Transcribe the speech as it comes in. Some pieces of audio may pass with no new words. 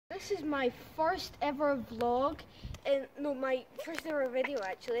this is my first ever vlog, and no, my first ever video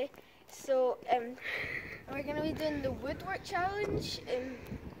actually. So we're gonna be doing the woodwork challenge.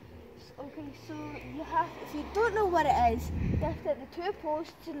 Okay, so you have, if you don't know what it is, you have to hit the 2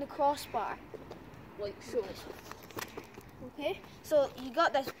 posts and the crossbar, like so. Okay, so you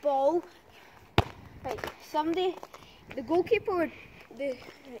got this ball. Right, somebody, the goalkeeper would, right,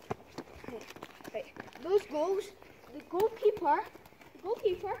 those goals, the goalkeeper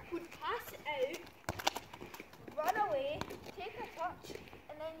would pass it out, run away, take a touch,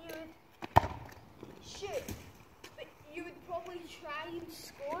 and then you would shoot. But you would probably try and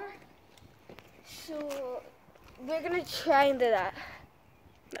score. So we're gonna try and do that.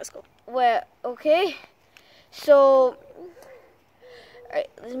 Let's go. Well, okay. So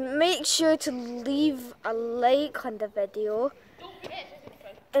make sure to leave a like on the video.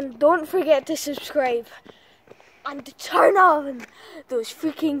 And don't forget to subscribe. And to turn on those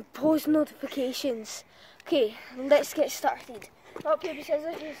freaking post notifications. Okay, let's get started. Rock, paper,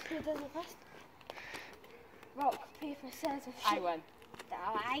 scissors. Who does it first? Rock, paper, scissors. I won.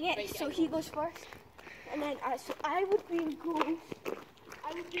 Dang it. So he goes first. And then so I would be in goal.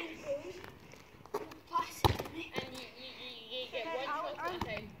 Pass it to me. And you get one shot at a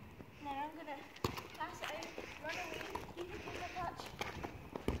time. And then I'm gonna pass it out, run away, keep it in the touch.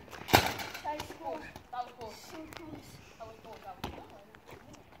 Try to score. That was close. So close. That was close.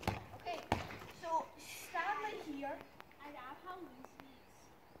 Okay, so Stanley here, and I have how loose he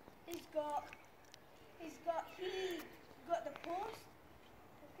is. He got the post.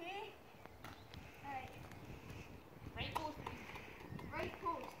 Okay. Right post. Right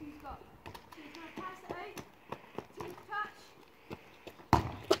post. He's got. So he's gonna pass it out. Take touch.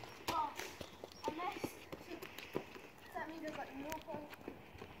 Oh, I missed. So that means I've got no point.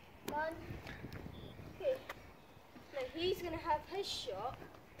 None. Okay. Now he's gonna have his shot.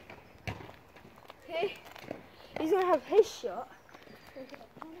 Okay. He's gonna have his shot. I'm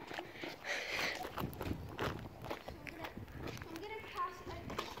gonna pass it out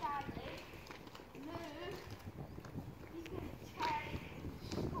to Stanley. Move. He's gonna try and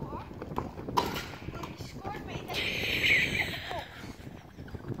score. Well, he scored, but he didn't hit the post.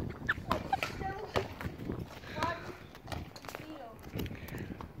 So it's still 1-0.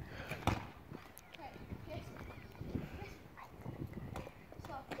 Okay, yes.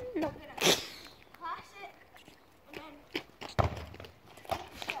 So I'm gonna pass it and then take the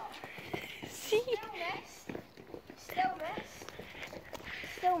shot. See?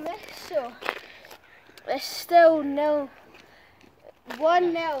 Still miss. So it's still 1-0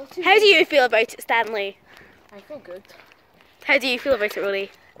 to How do you feel about it, Stanley? I feel good. How do you feel about it,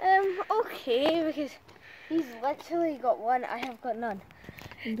 Rory? Okay, because he's literally got one, I have got none.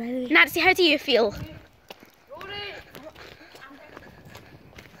 And by the way, Nancy, how do you feel?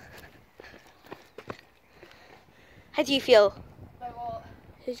 How do you feel? By what?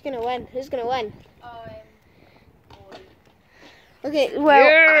 who's gonna win? Rory. Okay, well,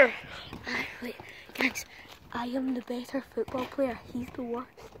 Yeah. wait, guys, I am the better football player. He's the worst.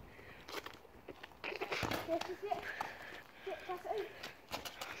 Yes, pass it out.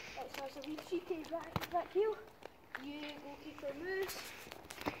 Right, so we cheeky back heel. You goalkeeper moves.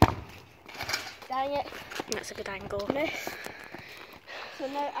 Dang it. That's a good angle. Miss. So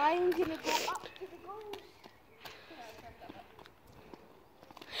now I'm gonna go up to the goals.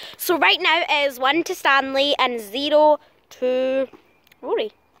 So right now it is 1 to Stanley and 0 to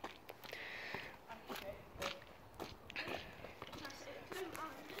Rory.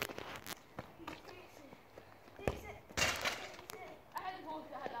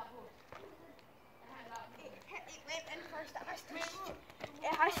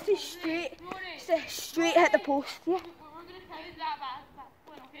 It has to straight hit the post. Yeah. We're going to tell you that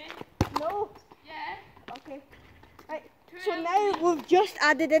one, okay? No. Yeah. Okay. Right. So now we've just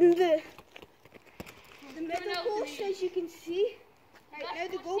added in the middle post, as you can see. Right, now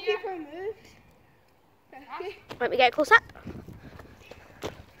the goalkeeper moves. Okay. Let me get close up.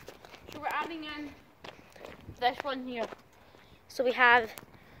 So we're adding in this one here. So we have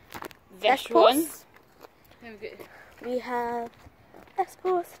This this one. post, Then we get we have this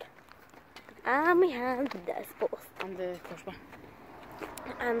post, and we have this post, and the crossbar.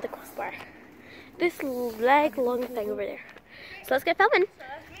 and the crossbar. This leg long thing over there. So let's get filming. So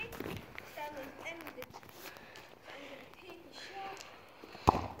that's me. Stanley's in the. I'm gonna take the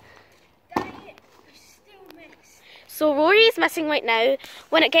shot. Dang it! I still missed. So Rory is missing right now.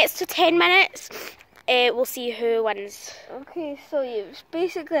 When it gets to 10 minutes, we'll see who wins. Okay, so it's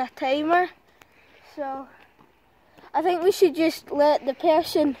basically a timer. So I think we should just let the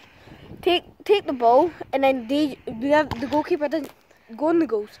person take the ball, and then the goalkeeper go in the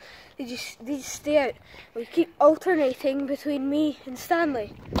goals. They just stay out. We keep alternating between me and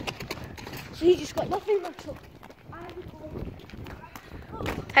Stanley. So he just got nothing much. So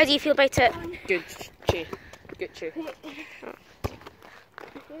How do you feel about it? Good chew. Good chew.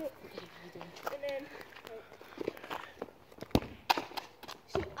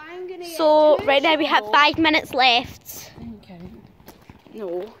 So right now we have 5 minutes left. Okay.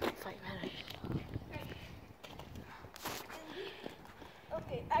 No, 5 minutes.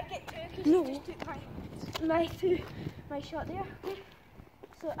 Okay, I get 2 because you just took my shot there. Okay.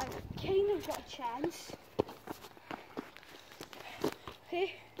 So I've kind of got a chance.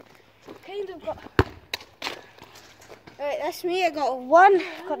 Okay, so kind of got. Right, that's me. I got 1.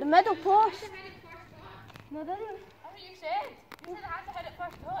 Got the middle post. No, didn't. That's what you said. You said I had to hit it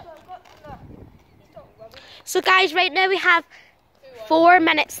first touch. So guys, right now we have 4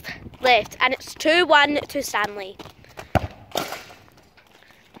 minutes left, and it's 2-1 to Stanley.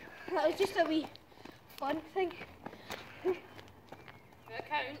 That was just a wee fun thing. That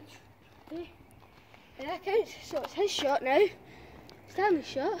counts. Yeah, that counts. So it's his shot now. Stanley's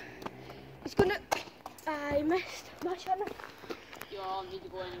shot. He's gonna. I missed my shot now. You all need to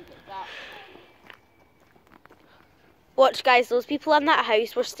go in and get that. Watch, guys, those people in that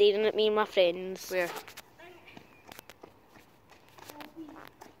house were staring at me and my friends. Where?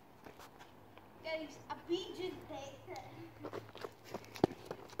 Guys, I beat you dead.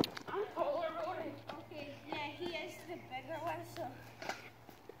 I'm taller, Rory. Okay, yeah, he is the bigger one, so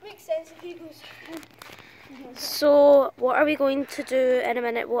makes sense if he goes. So what are we going to do in a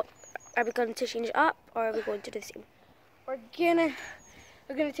minute? What are we going to change it up, or are we going to do the same? We're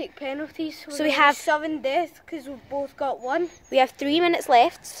gonna take penalties. So we have 7 deaths because we've both got 1. We have 3 minutes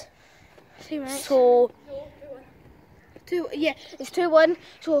left. 3 minutes. So 2. Yeah, it's 2-1.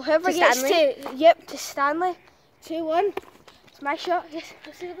 So whoever To gets Stanley? to Stanley. 2-1. It's my shot. Yes,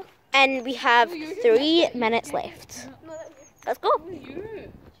 let's see it. and we have 3 minutes left. No, that was Let's go.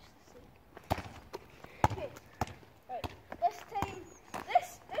 You. okay. Right. This time,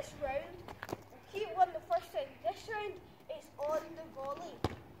 this round, he won the first time. This round is on the volley,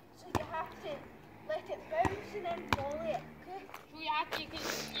 so you have to let it bounce and then volley it. Okay. So you have to, you can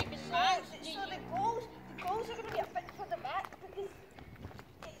So, match. so the goals are going to get a bit further back because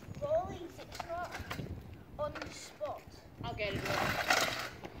it's volleys. It's not on the spot. I'll get it.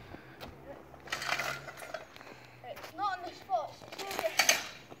 It's not on the spot. So it's going to get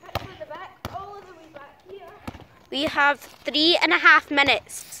a bit further back, all of the way back here. We have 3.5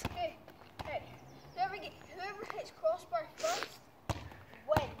 minutes. Okay. Right. Whoever hits crossbar first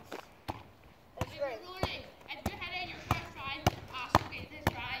wins. That's right. Rory, if you hit it in your first try, so get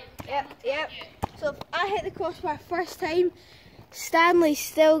this right. Yep. So if I hit the crossbar first time, Stanley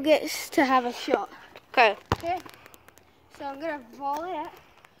still gets to have a shot. Okay. Okay. So I'm gonna volley it.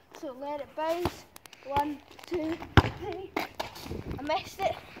 So let it bounce. 1, 2, 3. I missed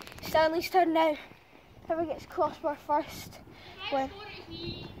it. Stanley's turn now. Whoever gets crossbar first wins.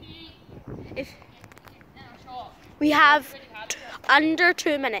 If We have under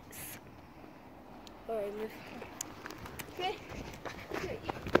 2 minutes. alright, move. Okay.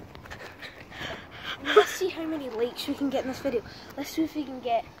 Let's see how many likes we can get in this video. Let's see if we can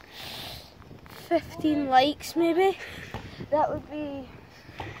get 15 likes maybe. That would be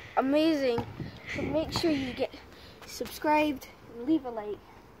amazing. So make sure you get subscribed and leave a like.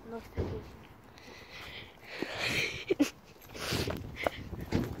 Notification.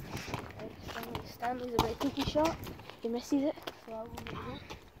 Stanley's about to take a shot. He misses it, so I will make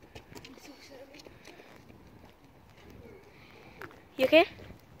it. You okay?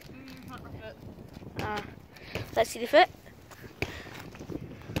 Let's see the foot.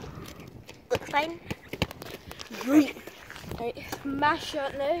 Looks fine. Right, it's my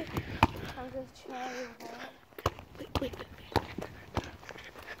shot now. I'm going to try that. Wait.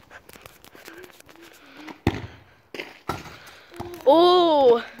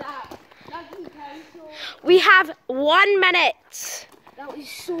 Oh, That didn't count, so we have 1 minute. that was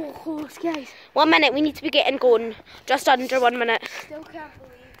so close, guys. 1 minute. We need to be getting going. Just under 1 minute. Still can't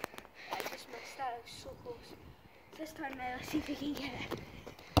believe I just missed that. It was so close. This time now, let's see if we can get it.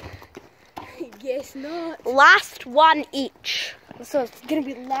 Guess not. Last one each. So it's gonna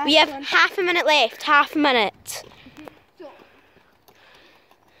be the last We have one. half a minute left. Half a minute. So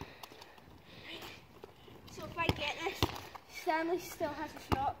if I get this, Stanley still has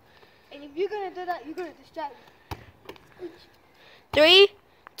a shot. And if you're gonna do that, you're gonna distract me. 3,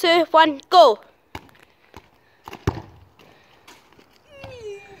 2, 1, go.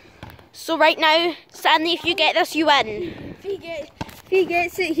 So right now, Stanley, if you get this, you win. If he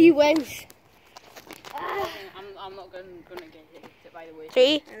gets it, he wins. I'm not going to get it by by the way.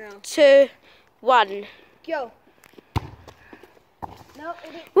 3, I know. 2, 1. Go. No,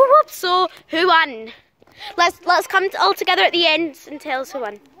 it didn't. Whoop whoop. So who won? Let's come all together at the end and tell us who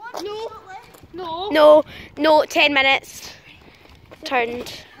won. No. No, 10 minutes.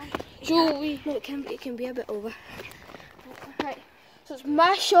 Turned. Joey. No, it can be a bit over. Right. So it's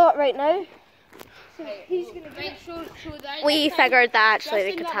my shot right now. So he's gonna get Right, so that We next time- figured that actually we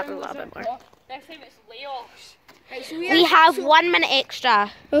next could time have a that little round bit more. was next time it's layoffs. Right, so We have 1 minute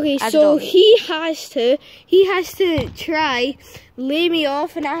extra. Okay, as so doggy. he has to try lay me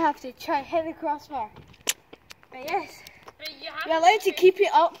off, and I have to try hit the crossbar. Right, yes. But you have You're allowed to keep it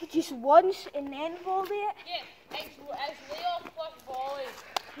up just once and then volley it. Yeah, it's layoff plus volley.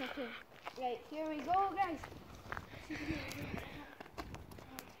 Okay. Right, here we go, guys.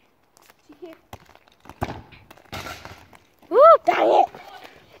 See here. Whoop. Dang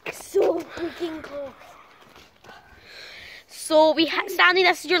it! So freaking close. So Stanley,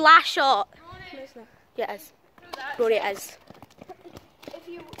 this is your last shot. No, it's not. Yeah, it is. Rory, it is. If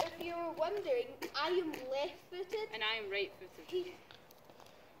you were wondering, I am left-footed. And I am right footed.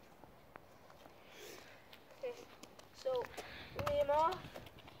 Okay, so lay him off.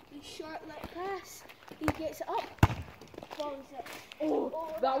 He's short like this. He gets it up. Balls it.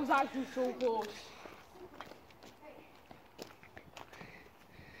 Oh, that was actually so close.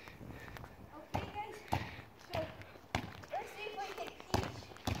 Okay, guys. So let's see if I can each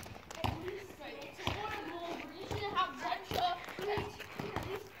at least.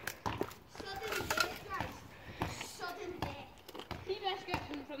 Sudden death, guys. Sudden death. Tea biscuit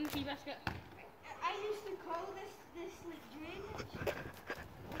from the tea biscuit. I used to call this like drainage.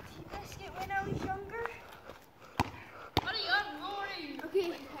 A tea biscuit when I was younger. Hurry up, Rory. Okay.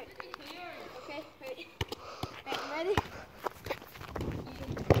 Right. Okay. Right. Right. I'm ready.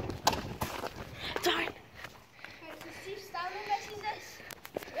 Darn. Right. So see if Stanley misses this.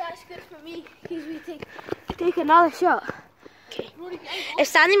 That's good for me because we take another shot. Okay. Rory, If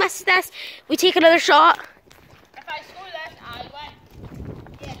Stanley misses this, we take another shot. if I score this, I win.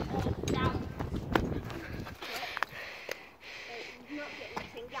 Yeah. Down. He's not getting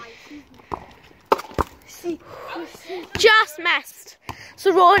anything, guys. See. Just missed.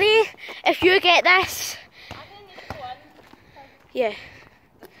 So Rory, if you get this, I think it's one. yeah.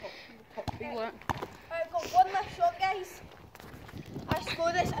 I've got one last shot, guys. I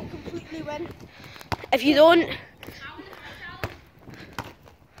score this, I completely win. If you don't,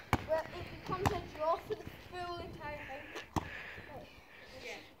 Well, it becomes a draw for the full entire thing. Right.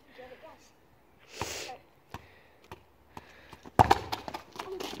 Get it, guys. Right.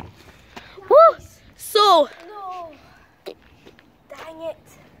 woo. So No. Dang it.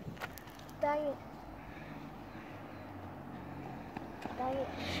 Dang it. Dang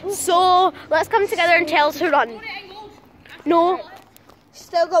it. So let's come together and tell us who won. No.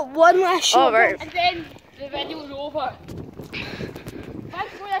 Still got one last shot. Over. And then the video's over. If I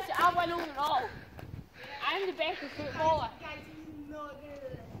score this, I win overall. I'm the best footballer. Guys, he's not gonna do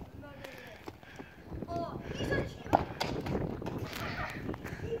this. Not gonna do this. Oh, he's a cheater.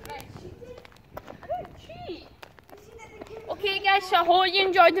 I don't cheat. You see that the kid- Okay guys, so I hope you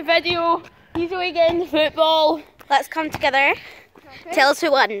enjoyed the video. He's really getting the football. Let's come together. Tell us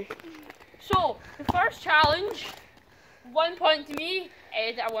who won. So, the first challenge, 1 point to me,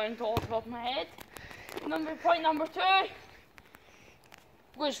 I won off the top of my head. Point number 2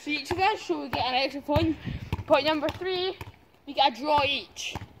 was for each of us, so we get an extra point. Point number 3, we get a draw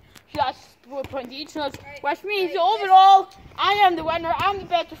each. So that's 4 points each, so which means overall, I am the winner, I'm the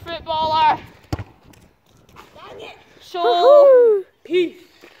better footballer. Dang it. So, peace.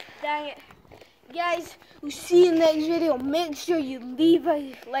 Dang it. Guys, we'll see you in the next video. Make sure you leave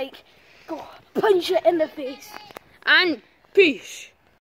a like. Go punch it in the face. And peace.